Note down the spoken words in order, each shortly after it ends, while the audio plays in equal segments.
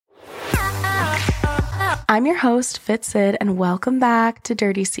I'm your host, Fit Sid, and welcome back to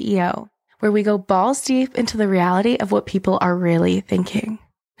Dirty CEO, where we go balls deep into the reality of what people are really thinking.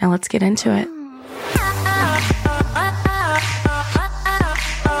 Now let's get into it.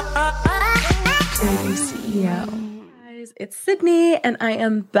 Dirty CEO. Guys, it's Sydney, and I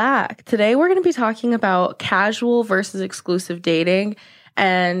am back. Today we're going to be talking about casual versus exclusive dating,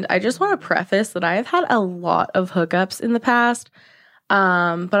 and I just want to preface that I have had a lot of hookups in the past.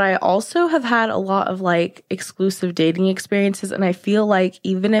 But I also have had a lot of like exclusive dating experiences, and I feel like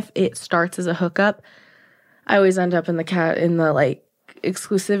even if it starts as a hookup, I always end up in the like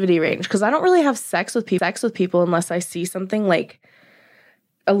exclusivity range because I don't really have sex with people unless I see something like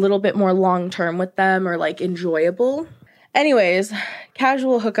a little bit more long term with them or like enjoyable. Anyways,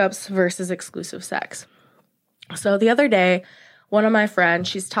 casual hookups versus exclusive sex. So the other day, one of my friends,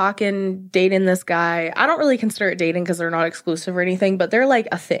 she's dating this guy. I don't really consider it dating because they're not exclusive or anything, but they're like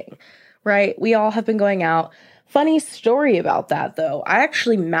a thing, right? We all have been going out. Funny story about that, though. I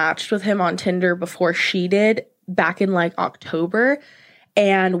actually matched with him on Tinder before she did back in like October,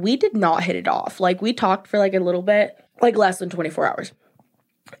 and we did not hit it off. Like we talked for like a little bit, like less than 24 hours.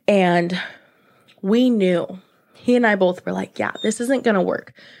 And we knew, he and I both were like, yeah, this isn't going to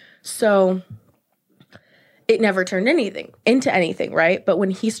work. So it never turned into anything, right? But when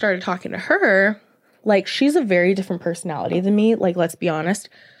he started talking to her, like she's a very different personality than me. Like, let's be honest.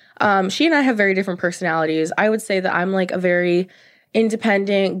 She and I have very different personalities. I would say that I'm like a very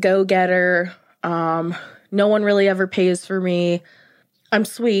independent go-getter. No one really ever pays for me. I'm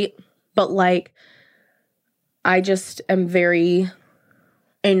sweet, but like I just am very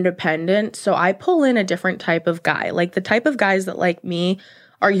independent. So I pull in a different type of guy. Like the type of guys that like me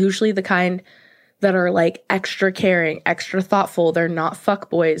are usually the kind that are like extra caring, extra thoughtful. They're not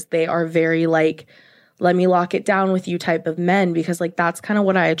fuckboys. They are very like, let me lock it down with you type of men, because like that's kind of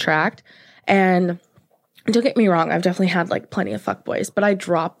what I attract. And don't get me wrong, I've definitely had like plenty of fuckboys, but I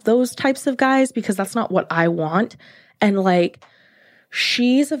drop those types of guys because that's not what I want. And like,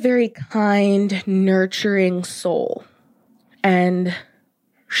 she's a very kind, nurturing soul. And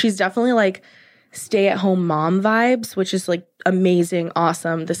she's definitely like stay-at-home mom vibes, which is like amazing,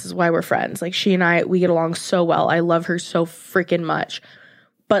 awesome. This is why we're friends. Like she and I, we get along so well. I love her so freaking much.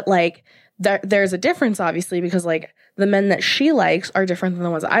 But like there's a difference, obviously, because like the men that she likes are different than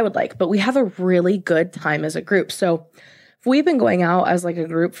the ones I would like. But we have a really good time as a group. So we've been going out as like a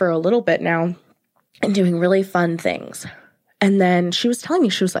group for a little bit now and doing really fun things. And then she was telling me,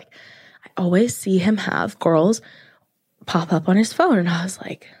 she was like, I always see him have girls pop up on his phone. And I was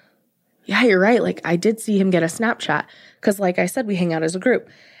like, yeah, you're right. Like I did see him get a Snapchat because like I said, we hang out as a group.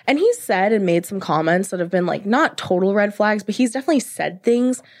 And he said and made some comments that have been like not total red flags, but he's definitely said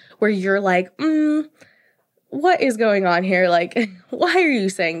things where you're like, what is going on here? Like, why are you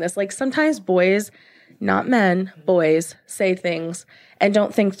saying this? Like sometimes boys, not men, boys say things and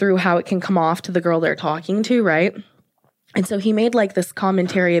don't think through how it can come off to the girl they're talking to, right? And so he made like this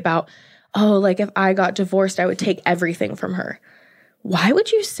commentary about, oh, like if I got divorced, I would take everything from her. Why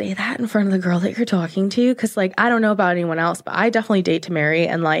would you say that in front of the girl that you're talking to? Because, like, I don't know about anyone else, but I definitely date to marry.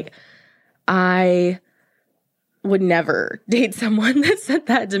 And, like, I would never date someone that said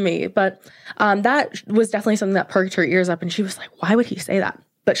that to me. But that was definitely something that perked her ears up. And she was like, why would he say that?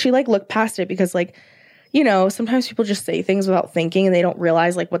 But she, like, looked past it because, like, you know, sometimes people just say things without thinking and they don't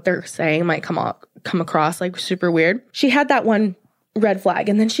realize, like, what they're saying might come across, like, super weird. She had that one red flag.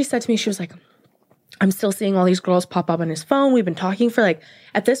 And then she said to me, she was like, I'm still seeing all these girls pop up on his phone. We've been talking for like,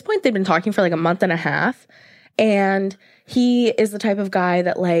 at this point, they've been talking for like a month and a half. And he is the type of guy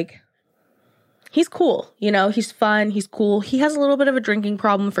that like, he's cool. You know, he's fun. He's cool. He has a little bit of a drinking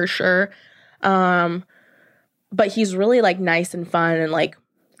problem for sure. But he's really like nice and fun and like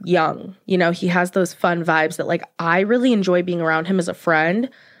young. You know, he has those fun vibes that like, I really enjoy being around him as a friend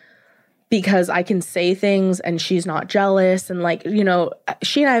because I can say things and she's not jealous. And like, you know,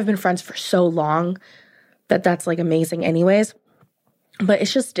 she and I have been friends for so long that that's like amazing anyways. But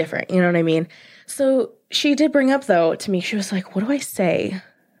it's just different, you know what I mean? So she did bring up though to me, she was like, what do I say?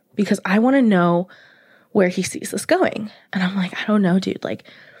 Because I want to know where he sees this going. And I'm like, I don't know, dude. Like,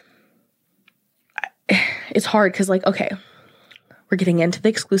 it's hard because like, okay, we're getting into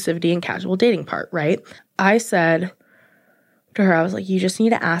the exclusivity and casual dating part, right? I said to her, I was like, you just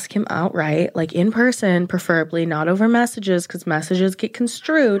need to ask him outright, like in person, preferably not over messages because messages get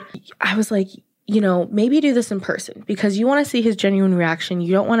construed. I was like, you know, maybe do this in person because you want to see his genuine reaction.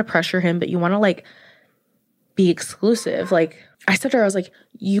 You don't want to pressure him, but you want to like be exclusive. Like I said to her, I was like,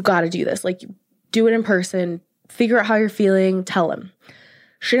 you got to do this. Like do it in person, figure out how you're feeling, tell him.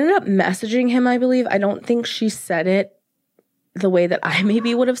 She ended up messaging him, I believe. I don't think she said it the way that I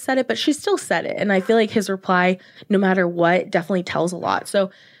maybe would have said it, but she still said it. And I feel like his reply, no matter what, definitely tells a lot.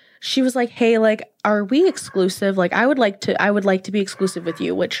 So she was like, hey, like, are we exclusive? Like, I would like to be exclusive with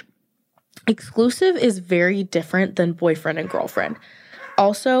you, which exclusive is very different than boyfriend and girlfriend.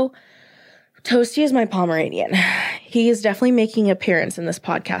 Also, Toasty is my Pomeranian. He is definitely making an appearance in this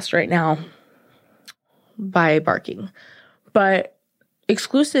podcast right now by barking. But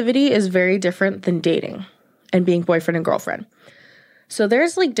exclusivity is very different than dating and being boyfriend and girlfriend. So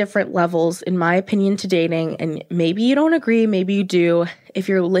there's like different levels, in my opinion, to dating. And maybe you don't agree, maybe you do. If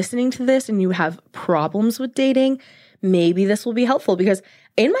you're listening to this and you have problems with dating, maybe this will be helpful, because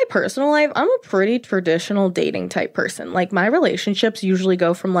in my personal life, I'm a pretty traditional dating type person. Like, my relationships usually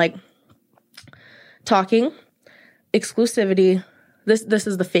go from like talking, exclusivity. This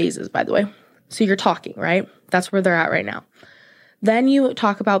is the phases, by the way. So you're talking, right? That's where they're at right now. Then you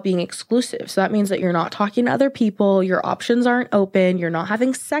talk about being exclusive. So that means that you're not talking to other people. Your options aren't open. You're not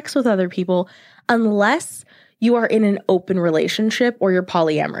having sex with other people unless you are in an open relationship or you're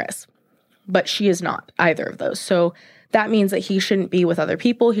polyamorous. But she is not either of those. So that means that he shouldn't be with other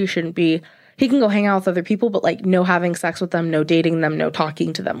people. He can go hang out with other people, but like no having sex with them, no dating them, no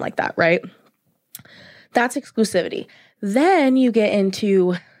talking to them like that, right? That's exclusivity. Then you get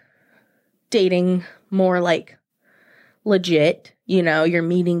into dating more like legit, you're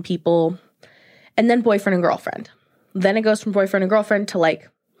meeting people, and then boyfriend and girlfriend. Then it goes from boyfriend and girlfriend to like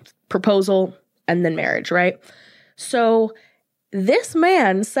proposal and then marriage, right? So this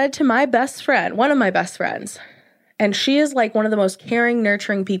man said to my best friend, one of my best friends, and she is like one of the most caring,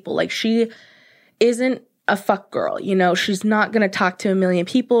 nurturing people. Like, she isn't a fuck girl, she's not going to talk to a million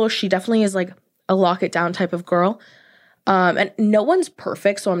people. She definitely is like a lock it down type of girl. And no one's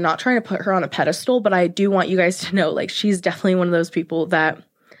perfect, so I'm not trying to put her on a pedestal, but I do want you guys to know, like, she's definitely one of those people that,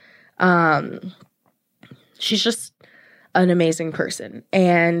 she's just an amazing person,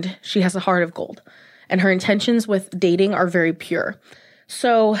 and she has a heart of gold, and her intentions with dating are very pure.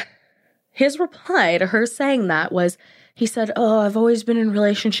 So his reply to her saying that was, he said, oh, I've always been in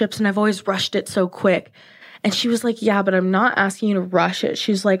relationships and I've always rushed it so quick. And she was like, yeah, but I'm not asking you to rush it.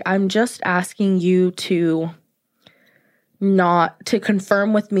 She's like, I'm just asking you to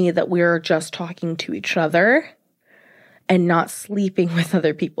confirm with me that we're just talking to each other and not sleeping with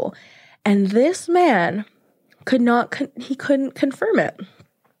other people. And this man couldn't confirm it.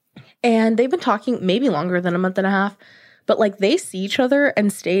 And they've been talking maybe longer than a month and a half, but like they see each other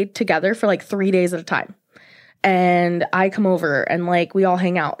and stay together for like 3 days at a time. And I come over and like we all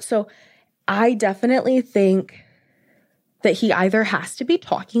hang out. So I definitely think that he either has to be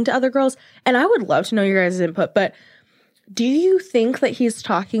talking to other girls, and I would love to know your guys' input, but do you think that he's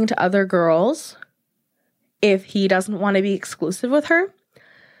talking to other girls if he doesn't want to be exclusive with her?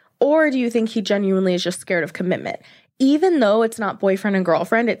 Or do you think he genuinely is just scared of commitment? Even though it's not boyfriend and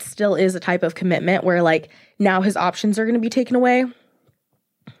girlfriend, it still is a type of commitment where like now his options are going to be taken away,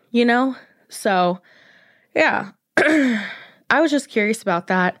 So yeah, I was just curious about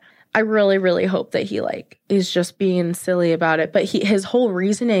that. I really, really hope that he like is just being silly about it. But his whole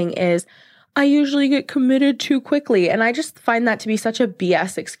reasoning is, I usually get committed too quickly. And I just find that to be such a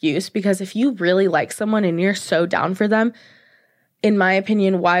BS excuse, because if you really like someone and you're so down for them, in my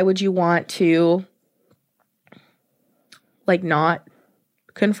opinion, why would you want to like not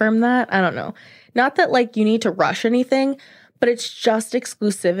confirm that? I don't know. Not that like you need to rush anything, but it's just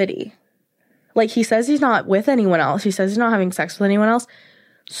exclusivity. Like, he says he's not with anyone else. He says he's not having sex with anyone else.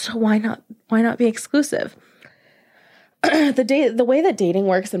 So why not be exclusive? The way that dating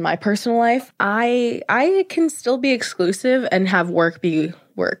works in my personal life, I can still be exclusive and have work be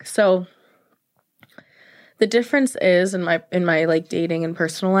work. So the difference is in my like dating and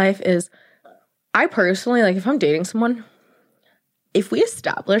personal life is, I personally, like, if I'm dating someone, if we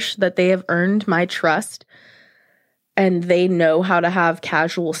establish that they have earned my trust and they know how to have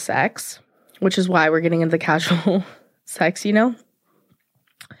casual sex, which is why we're getting into casual sex,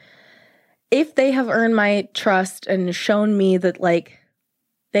 if they have earned my trust and shown me that like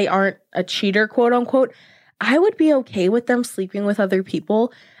they aren't a cheater, quote unquote, I would be okay with them sleeping with other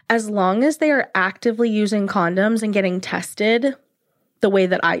people as long as they are actively using condoms and getting tested the way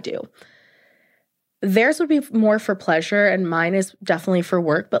that I do. Theirs would be more for pleasure and mine is definitely for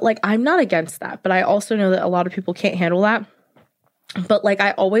work, but like I'm not against that. But I also know that a lot of people can't handle that. But like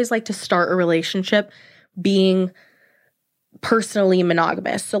I always like to start a relationship being personally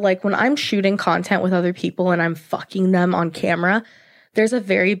monogamous. So like when I'm shooting content with other people and I'm fucking them on camera, there's a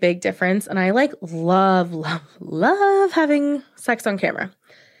very big difference. And I like love having sex on camera.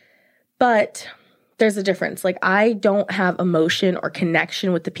 But there's a difference. Like I don't have emotion or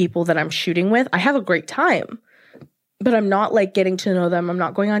connection with the people that I'm shooting with. I have a great time. but I'm not like getting to know them. I'm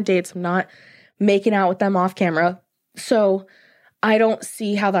not going on dates. I'm not making out with them off camera. So I don't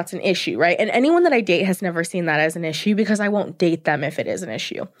see how that's an issue, right? And anyone that I date has never seen that as an issue because I won't date them if it is an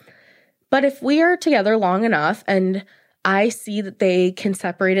issue. But if we are together long enough and I see that they can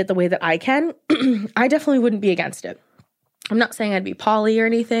separate it the way that I can, I definitely wouldn't be against it. I'm not saying I'd be poly or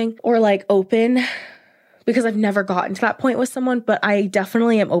anything or like open because I've never gotten to that point with someone, but I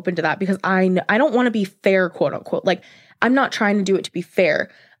definitely am open to that because I don't want to be fair, quote unquote. Like, I'm not trying to do it to be fair.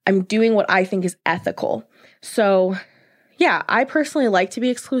 I'm doing what I think is ethical. So yeah, I personally like to be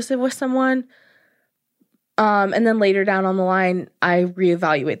exclusive with someone. And then later down on the line, I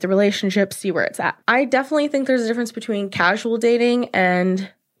reevaluate the relationship, see where it's at. I definitely think there's a difference between casual dating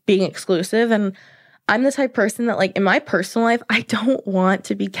and being exclusive. And I'm the type of person that, like, in my personal life, I don't want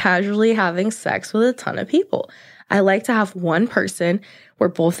to be casually having sex with a ton of people. I like to have one person. We're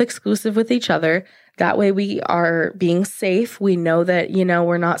both exclusive with each other. That way we are being safe. We know that,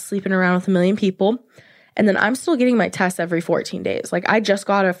 we're not sleeping around with a million people. And then I'm still getting my tests every 14 days. Like, I just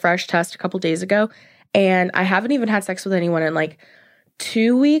got a fresh test a couple days ago, and I haven't even had sex with anyone in like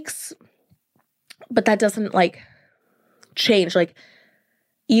 2 weeks. But that doesn't like change. Like,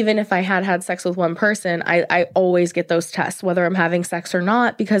 even if I had sex with one person, I always get those tests, whether I'm having sex or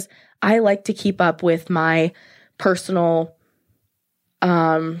not, because I like to keep up with my personal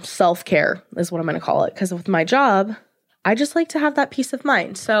self-care is what I'm going to call it. Because with my job, I just like to have that peace of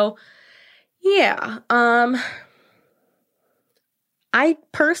mind. So yeah, I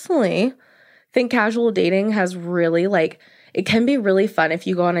personally think casual dating has really it can be really fun if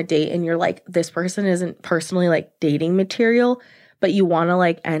you go on a date and you're like, this person isn't personally like dating material, but you want to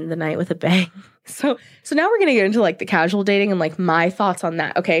like end the night with a bang. So now we're going to get into like the casual dating and like my thoughts on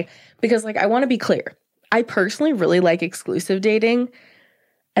that. Okay. Because like, I want to be clear. I personally really like exclusive dating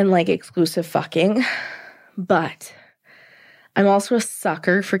and like exclusive fucking, but I'm also a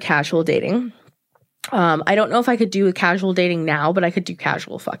sucker for casual dating. I don't know if I could do a casual dating now, but I could do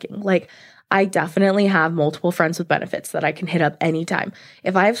casual fucking. Like, I definitely have multiple friends with benefits that I can hit up anytime.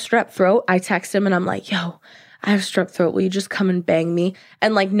 If I have strep throat, I text him and I'm like, yo, I have strep throat. Will you just come and bang me?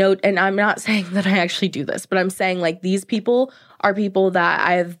 And like, note, and I'm not saying that I actually do this, but I'm saying like these people are people that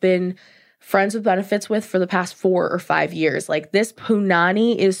I've been friends with benefits with for the past 4 or 5 years. Like, this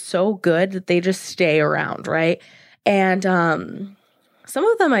punani is so good that they just stay around, right? And some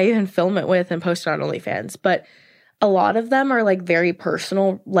of them I even film it with and post it on OnlyFans, but a lot of them are like very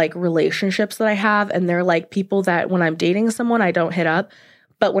personal, like relationships that I have. And they're like people that when I'm dating someone, I don't hit up.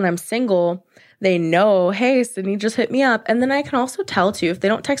 But when I'm single, they know, hey, Sydney just hit me up. And then I can also tell too, if they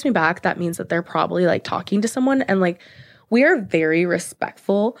don't text me back, that means that they're probably like talking to someone. And like, we are very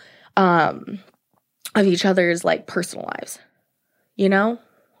respectful of each other's like personal lives,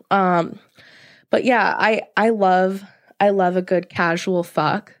 But yeah, I love a good casual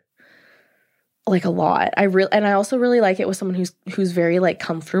fuck. Like, a lot. I also really like it with someone who's very like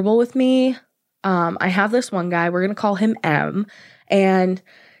comfortable with me. I have this one guy, we're going to call him M, and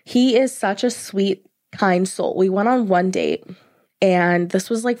he is such a sweet, kind soul. We went on one date, and this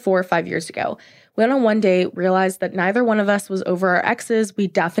was like 4 or 5 years ago. We went on one date, realized that neither one of us was over our exes. We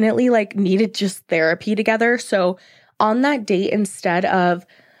definitely like needed just therapy together. So on that date, instead of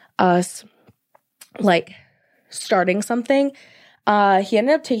us like starting something, he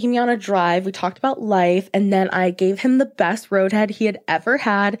ended up taking me on a drive. We talked about life, and then I gave him the best roadhead he had ever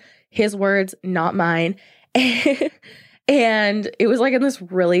had. His words, not mine. And it was like in this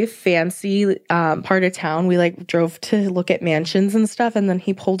really fancy part of town. We like drove to look at mansions and stuff, and then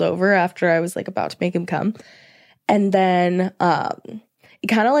he pulled over after I was like about to make him come. And then it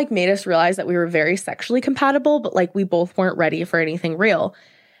kind of like made us realize that we were very sexually compatible, but like we both weren't ready for anything real.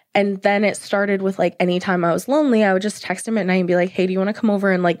 And then it started with like anytime I was lonely, I would just text him at night and be like, hey, do you want to come over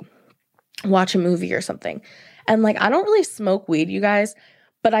and like watch a movie or something? And like, I don't really smoke weed, you guys,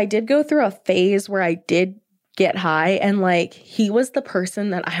 but I did go through a phase where I did get high, and like he was the person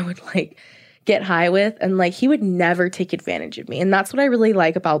that I would like get high with, and like he would never take advantage of me. And that's what I really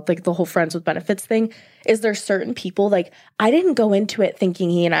like about like the whole friends with benefits thing, is there's certain people, like I didn't go into it thinking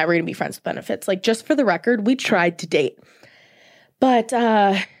he and I were gonna be friends with benefits. Like, just for the record, we tried to date, but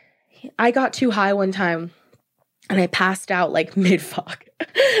I got too high one time and I passed out like mid-fuck.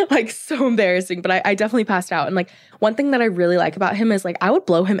 Like, so embarrassing, but I definitely passed out. And like, one thing that I really like about him is like, I would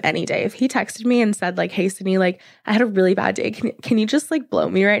blow him any day. If he texted me and said like, hey, Sydney, like I had a really bad day. Can you just like blow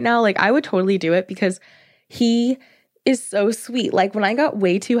me right now? Like, I would totally do it because he is so sweet. Like, when I got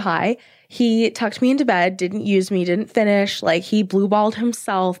way too high, he tucked me into bed, didn't use me, didn't finish. Like, he blue balled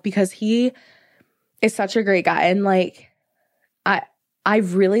himself because he is such a great guy. And like, I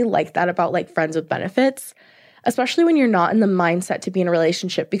really like that about like friends with benefits. especially when you're not in the mindset to be in a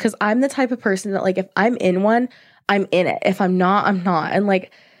relationship, because I'm the type of person that like, if I'm in one, I'm in it. If I'm not, I'm not. And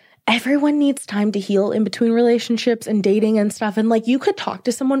like, everyone needs time to heal in between relationships and dating and stuff. And like, you could talk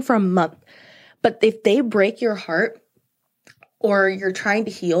to someone for a month, but if they break your heart or you're trying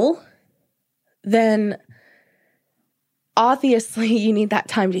to heal, then obviously you need that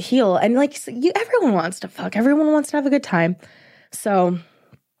time to heal. And like, everyone wants to fuck. Everyone wants to have a good time. So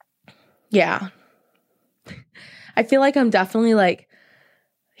yeah, I feel like I'm definitely like,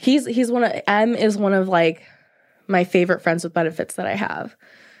 M is one of like my favorite friends with benefits that I have.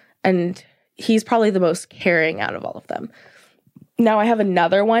 And he's probably the most caring out of all of them. Now I have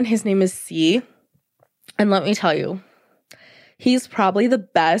another one. His name is C. And let me tell you, he's probably the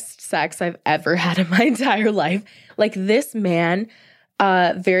best sex I've ever had in my entire life. Like this man,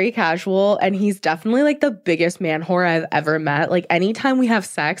 very casual. And he's definitely like the biggest man whore I've ever met. Like anytime we have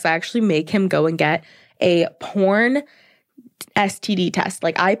sex, I actually make him go and get a porn STD test.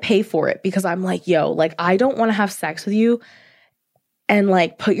 Like I pay for it because I'm like, yo, like I don't want to have sex with you and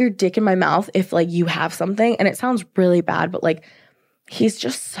like put your dick in my mouth if like you have something. And it sounds really bad, but like he's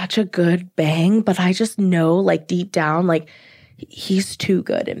just such a good bang. But I just know like deep down, like he's too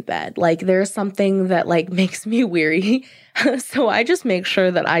good in bed. Like there's something that like makes me weary. So I just make sure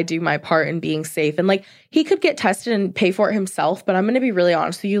that I do my part in being safe. And like he could get tested and pay for it himself. But I'm going to be really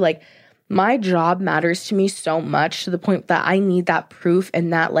honest with you. Like my job matters to me so much to the point that I need that proof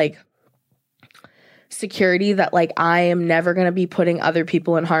and that like security that like I am never going to be putting other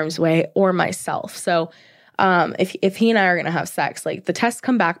people in harm's way or myself. So if he and I are going to have sex, like the tests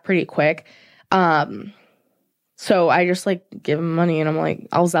come back pretty quick. So I just like give him money and I'm like,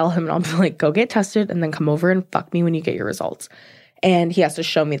 I'll Zell him and I'll be like, go get tested and then come over and fuck me when you get your results. And he has to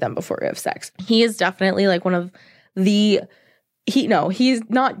show me them before we have sex. He is definitely like one of the he's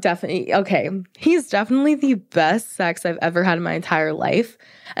not definitely, okay. He's definitely the best sex I've ever had in my entire life.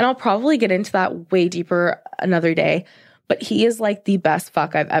 And I'll probably get into that way deeper another day. But he is like the best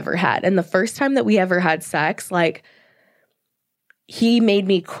fuck I've ever had. And the first time that we ever had sex, like he made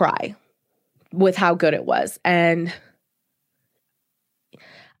me cry with how good it was. And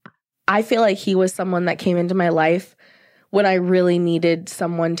I feel like he was someone that came into my life when I really needed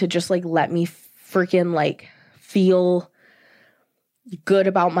someone to just like let me freaking like feel good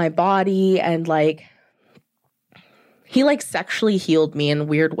about my body. And like he like sexually healed me in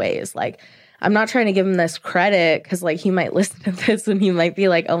weird ways. Like I'm not trying to give him this credit because like he might listen to this and he might be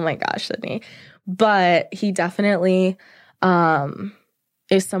like, oh my gosh, Sydney. But he definitely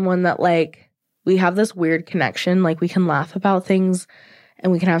is someone that like we have this weird connection. Like we can laugh about things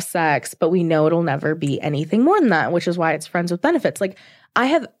and we can have sex, but we know it'll never be anything more than that, which is why it's friends with benefits. Like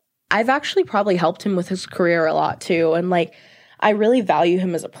I've actually probably helped him with his career a lot too. And like I really value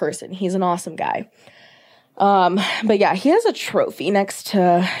him as a person. He's an awesome guy. But yeah, he has a trophy next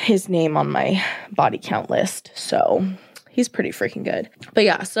to his name on my body count list. So he's pretty freaking good. But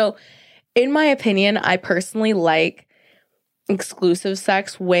yeah, so in my opinion, I personally like exclusive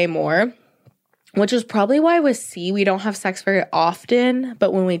sex way more, which is probably why with C, we don't have sex very often,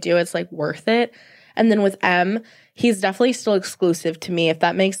 but when we do, it's like worth it. And then with M, he's definitely still exclusive to me, if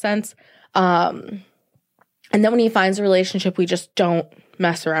that makes sense. And then when he finds a relationship, we just don't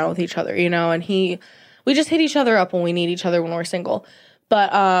mess around with each other, you know, and we just hit each other up when we need each other when we're single.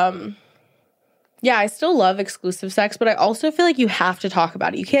 But yeah, I still love exclusive sex, but I also feel like you have to talk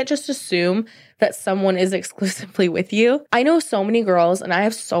about it. You can't just assume that someone is exclusively with you. I know so many girls, and I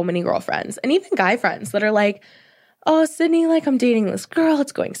have so many girlfriends, and even guy friends that are like, oh, Sydney, like I'm dating this girl.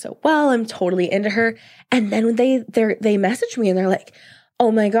 It's going so well. I'm totally into her. And then when they message me and they're like,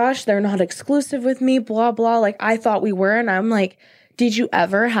 oh my gosh, they're not exclusive with me, blah, blah. Like I thought we were. And I'm like, did you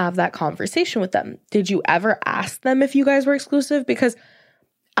ever have that conversation with them? Did you ever ask them if you guys were exclusive? Because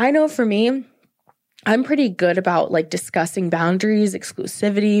I know for me, I'm pretty good about like discussing boundaries,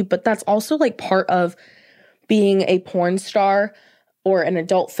 exclusivity, but that's also like part of being a porn star or an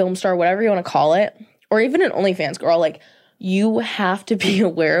adult film star, whatever you want to call it, or even an OnlyFans girl. Like you have to be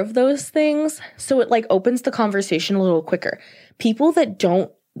aware of those things. So it like opens the conversation a little quicker. People that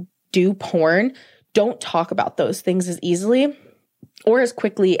don't do porn don't talk about those things as easily or as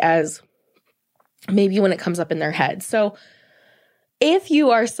quickly as maybe when it comes up in their head. So if you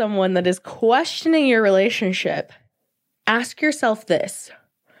are someone that is questioning your relationship, ask yourself this.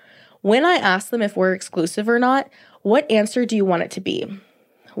 When I ask them if we're exclusive or not, what answer do you want it to be?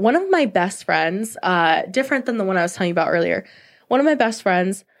 One of my best friends, different than the one I was telling you about earlier, one of my best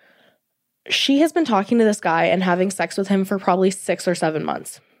friends, she has been talking to this guy and having sex with him for probably 6 or 7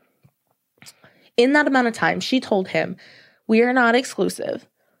 months. In that amount of time, she told him, we are not exclusive.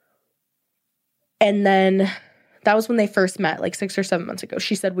 And then That was when they first met, like 6 or 7 months ago.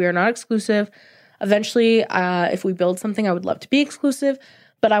 She said, we are not exclusive. Eventually, if we build something, I would love to be exclusive.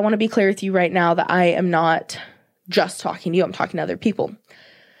 But I want to be clear with you right now that I am not just talking to you. I'm talking to other people.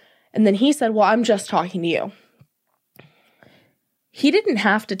 And then he said, well, I'm just talking to you. He didn't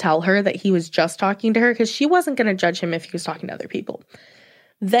have to tell her that he was just talking to her because she wasn't going to judge him if he was talking to other people.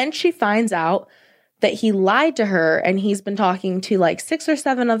 Then she finds out that he lied to her and he's been talking to like 6 or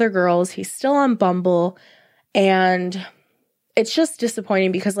 7 other girls. He's still on Bumble. And it's just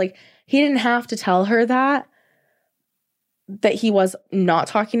disappointing because like he didn't have to tell her that he was not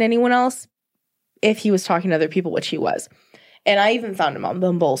talking to anyone else if he was talking to other people, which he was. And I even found him on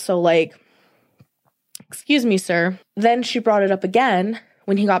Bumble. So like, excuse me, sir. Then she brought it up again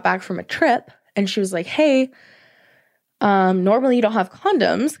when he got back from a trip and she was like, hey, normally you don't have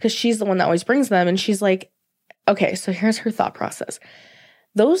condoms, because she's the one that always brings them. And she's like, okay, so here's her thought process.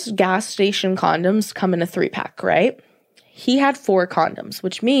 Those gas station condoms come in a 3-pack, right? He had 4 condoms,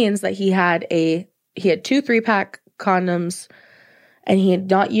 which means that he had 2 3-pack condoms and he had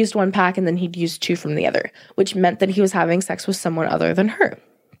not used 1 pack and then he'd used 2 from the other, which meant that he was having sex with someone other than her.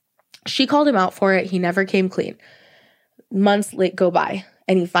 She called him out for it. He never came clean. Months late go by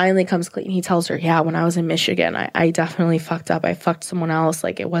and he finally comes clean. He tells her, yeah, when I was in Michigan, I definitely fucked up. I fucked someone else.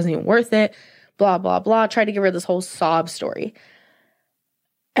 Like, it wasn't even worth it. Blah, blah, blah. Tried to give her this whole sob story.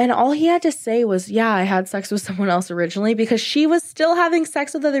 And all he had to say was, yeah, I had sex with someone else originally, because she was still having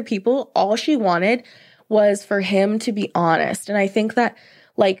sex with other people. All she wanted was for him to be honest. And I think that,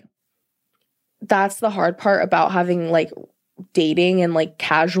 like, that's the hard part about having, like, dating and, like,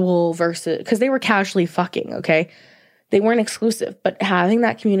 casual versus, because they were casually fucking, okay? They weren't exclusive, but having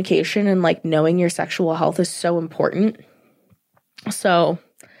that communication and, like, knowing your sexual health is so important. So,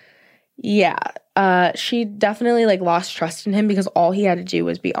 yeah, she definitely, like, lost trust in him because all he had to do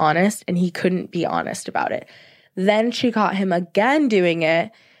was be honest, and he couldn't be honest about it. Then she caught him again doing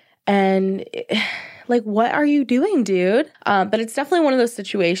it, and, like, what are you doing, dude? But it's definitely one of those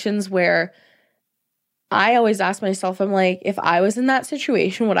situations where I always ask myself, I'm like, if I was in that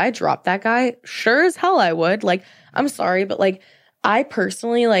situation, would I drop that guy? Sure as hell I would. Like, I'm sorry, but, like, I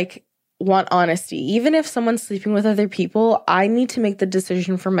personally, like, want honesty. Even if someone's sleeping with other people, I need to make the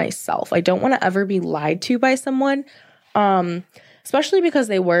decision for myself. I don't want to ever be lied to by someone, especially because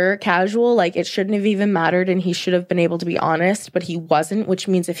they were casual. Like, it shouldn't have even mattered, and he should have been able to be honest, but he wasn't, which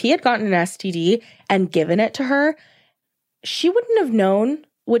means if he had gotten an STD and given it to her, she wouldn't have known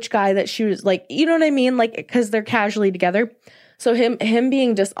which guy that she was, like, you know what I mean? Like, because they're casually together. So him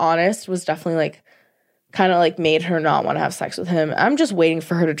being dishonest was definitely, like, kind of, like, made her not want to have sex with him. I'm just waiting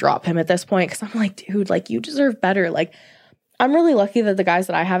for her to drop him at this point, because I'm like, dude, like, you deserve better. Like, I'm really lucky that the guys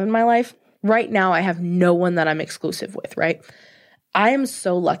that I have in my life right now, I have no one that I'm exclusive with, right? I am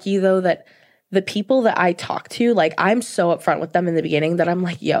so lucky, though, that the people that I talk to, like, I'm so upfront with them in the beginning that I'm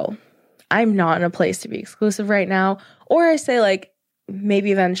like, yo, I'm not in a place to be exclusive right now. Or I say, like,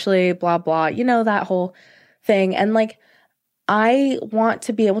 maybe eventually, blah, blah, you know, that whole thing. And, like, I want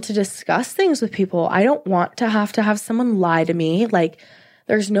to be able to discuss things with people. I don't want to have someone lie to me. Like,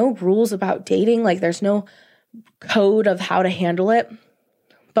 there's no rules about dating. Like, there's no code of how to handle it.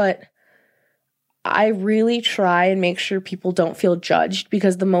 But I really try and make sure people don't feel judged,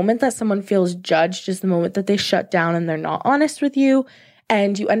 because the moment that someone feels judged is the moment that they shut down and they're not honest with you,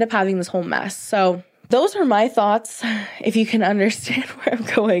 and you end up having this whole mess. So those are my thoughts, if you can understand where I'm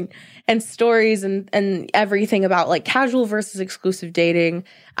going, and stories and everything about, like, casual versus exclusive dating.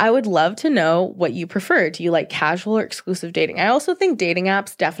 I would love to know what you prefer. Do you like casual or exclusive dating? I also think dating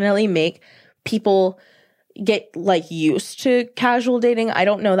apps definitely make people get, like, used to casual dating. I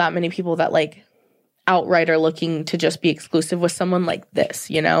don't know that many people that, like, outright are looking to just be exclusive with someone like this,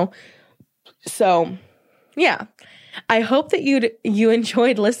 you know? So, yeah. I hope that you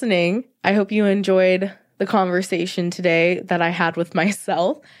enjoyed listening. I hope you enjoyed the conversation today that I had with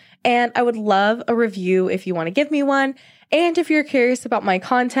myself. And I would love a review if you want to give me one. And if you're curious about my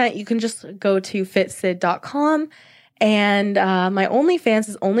content, you can just go to fitsid.com. And my OnlyFans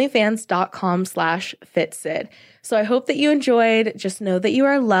is onlyfans.com/fitsid. So I hope that you enjoyed. Just know that you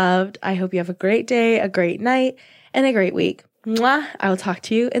are loved. I hope you have a great day, a great night, and a great week. Mwah! I will talk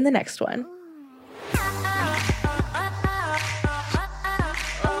to you in the next one.